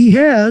identity he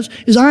has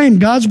is I am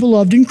God's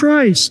beloved in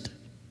Christ.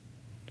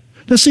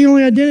 That's the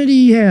only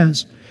identity he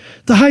has.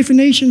 The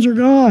hyphenations are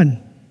gone.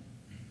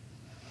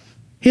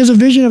 He has a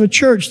vision of a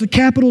church, the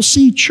capital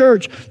C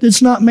church,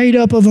 that's not made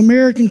up of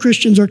American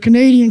Christians or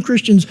Canadian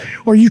Christians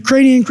or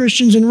Ukrainian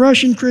Christians and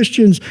Russian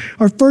Christians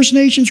or First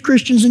Nations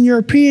Christians and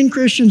European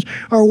Christians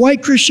or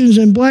white Christians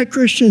and black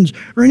Christians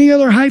or any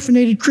other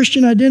hyphenated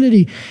Christian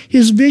identity.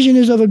 His vision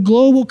is of a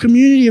global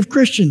community of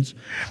Christians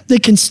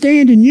that can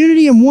stand in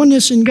unity and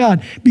oneness in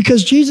God,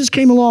 because Jesus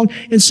came along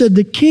and said,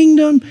 the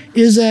kingdom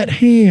is at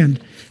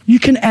hand. You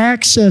can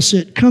access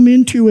it. Come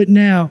into it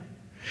now.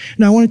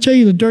 Now, I want to tell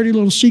you the dirty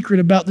little secret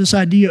about this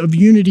idea of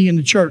unity in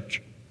the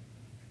church.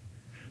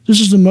 This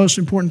is the most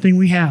important thing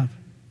we have.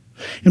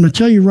 And I'm going to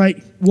tell you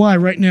why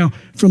right now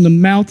from the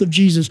mouth of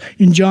Jesus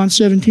in John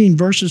 17,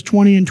 verses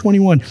 20 and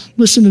 21.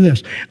 Listen to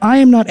this. I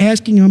am not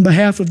asking on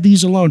behalf of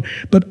these alone,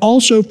 but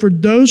also for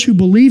those who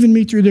believe in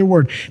me through their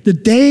word,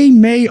 that they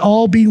may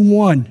all be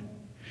one,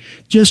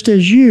 just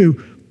as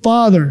you,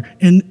 Father,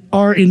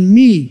 are in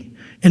me,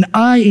 and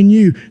I in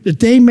you,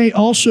 that they may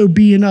also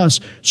be in us,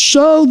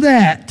 so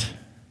that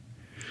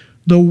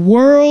the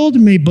world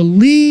may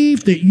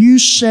believe that you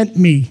sent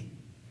me.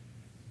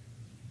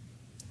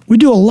 We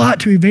do a lot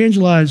to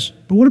evangelize,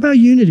 but what about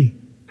unity?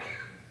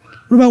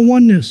 What about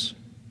oneness?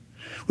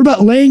 What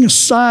about laying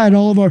aside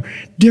all of our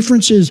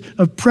differences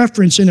of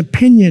preference and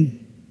opinion,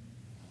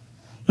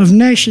 of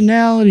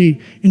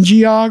nationality and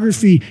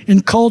geography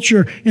and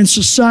culture and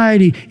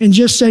society, and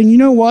just saying, you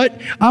know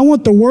what? I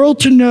want the world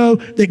to know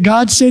that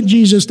God sent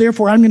Jesus,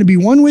 therefore I'm going to be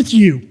one with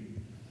you.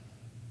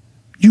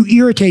 You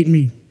irritate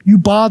me. You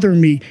bother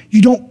me.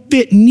 You don't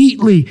fit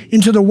neatly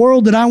into the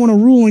world that I want to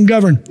rule and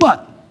govern.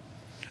 But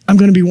I'm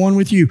going to be one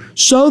with you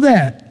so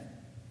that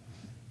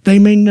they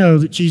may know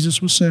that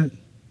Jesus was sent.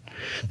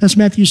 That's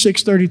Matthew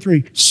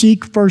 6:33.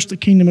 Seek first the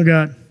kingdom of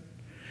God.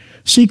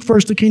 Seek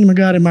first the kingdom of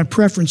God in my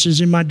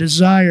preferences, in my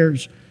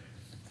desires,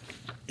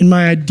 in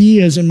my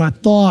ideas, in my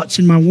thoughts,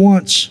 in my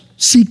wants.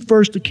 Seek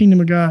first the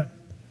kingdom of God.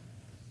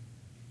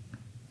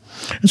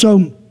 And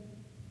so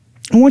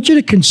I want you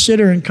to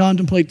consider and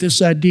contemplate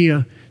this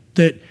idea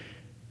that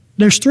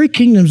there's three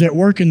kingdoms at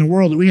work in the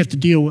world that we have to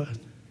deal with.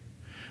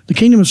 The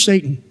kingdom of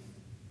Satan.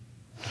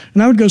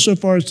 And I would go so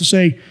far as to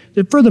say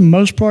that for the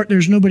most part,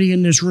 there's nobody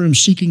in this room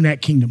seeking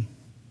that kingdom.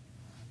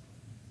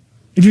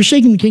 If you're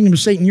seeking the kingdom of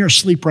Satan, you're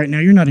asleep right now.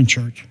 You're not in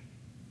church.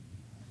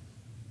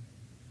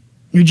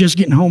 You're just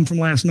getting home from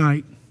last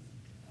night.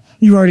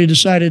 You've already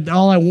decided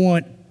all I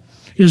want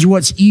is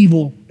what's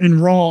evil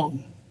and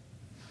wrong,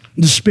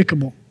 and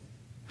despicable.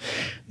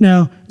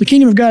 Now, the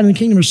kingdom of God and the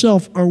kingdom of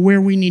self are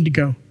where we need to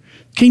go.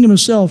 Kingdom of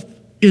self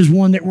is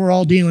one that we're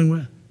all dealing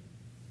with.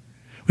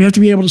 We have to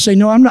be able to say,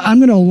 no, I'm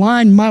going to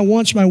align my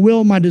wants, my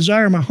will, my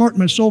desire, my heart,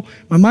 my soul,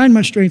 my mind,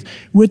 my strength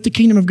with the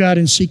kingdom of God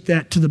and seek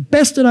that to the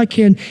best that I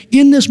can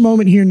in this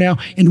moment here now.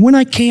 And when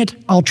I can't,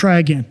 I'll try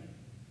again.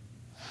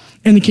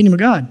 And the kingdom of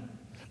God,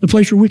 the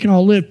place where we can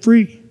all live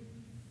free.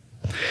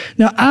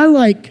 Now, I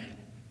like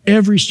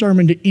every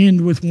sermon to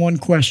end with one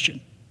question.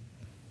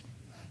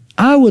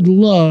 I would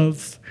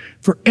love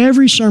for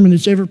every sermon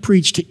that's ever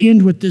preached to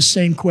end with this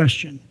same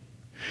question.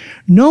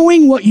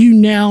 Knowing what you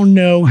now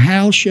know,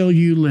 how shall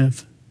you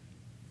live?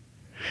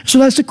 So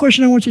that's the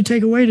question I want you to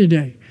take away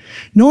today.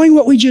 Knowing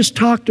what we just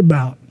talked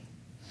about,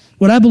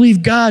 what I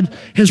believe God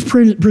has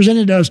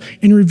presented to us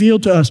and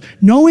revealed to us,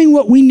 knowing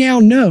what we now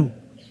know,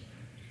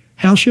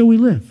 how shall we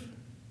live?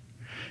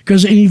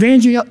 Because in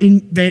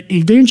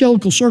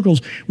evangelical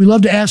circles, we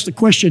love to ask the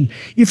question,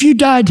 if you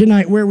died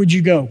tonight, where would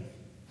you go?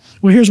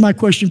 Well, here's my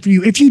question for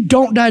you. If you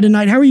don't die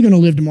tonight, how are you going to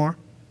live tomorrow?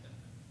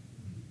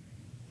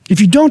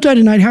 If you don't die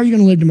tonight, how are you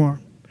going to live tomorrow?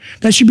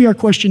 That should be our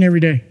question every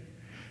day.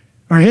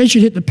 Our head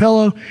should hit the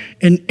pillow,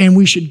 and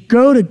we should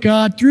go to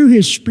God through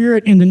His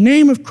Spirit in the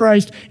name of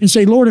Christ and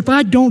say, Lord, if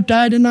I don't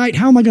die tonight,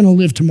 how am I going to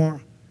live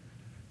tomorrow?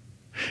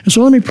 And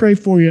so let me pray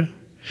for you.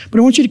 But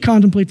I want you to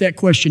contemplate that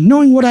question.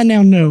 Knowing what I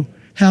now know,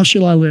 how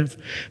shall I live?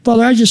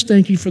 Father, I just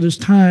thank you for this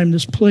time,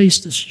 this place,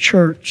 this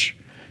church,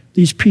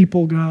 these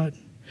people, God.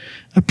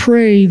 I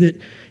pray that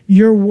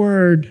your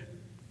word,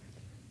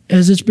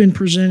 as it's been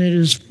presented,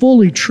 is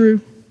fully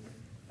true,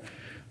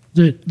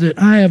 that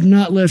I have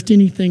not left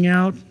anything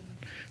out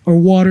or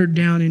watered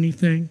down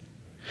anything.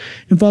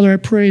 And Father, I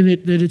pray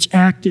that it's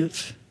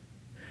active,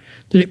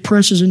 that it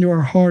presses into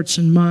our hearts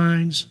and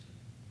minds,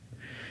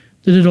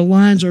 that it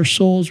aligns our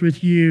souls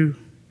with you,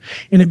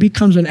 and it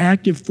becomes an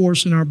active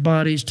force in our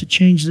bodies to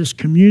change this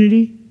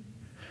community,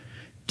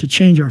 to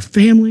change our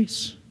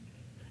families,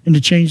 and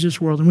to change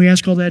this world. And we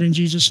ask all that in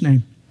Jesus'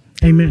 name.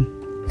 Amen.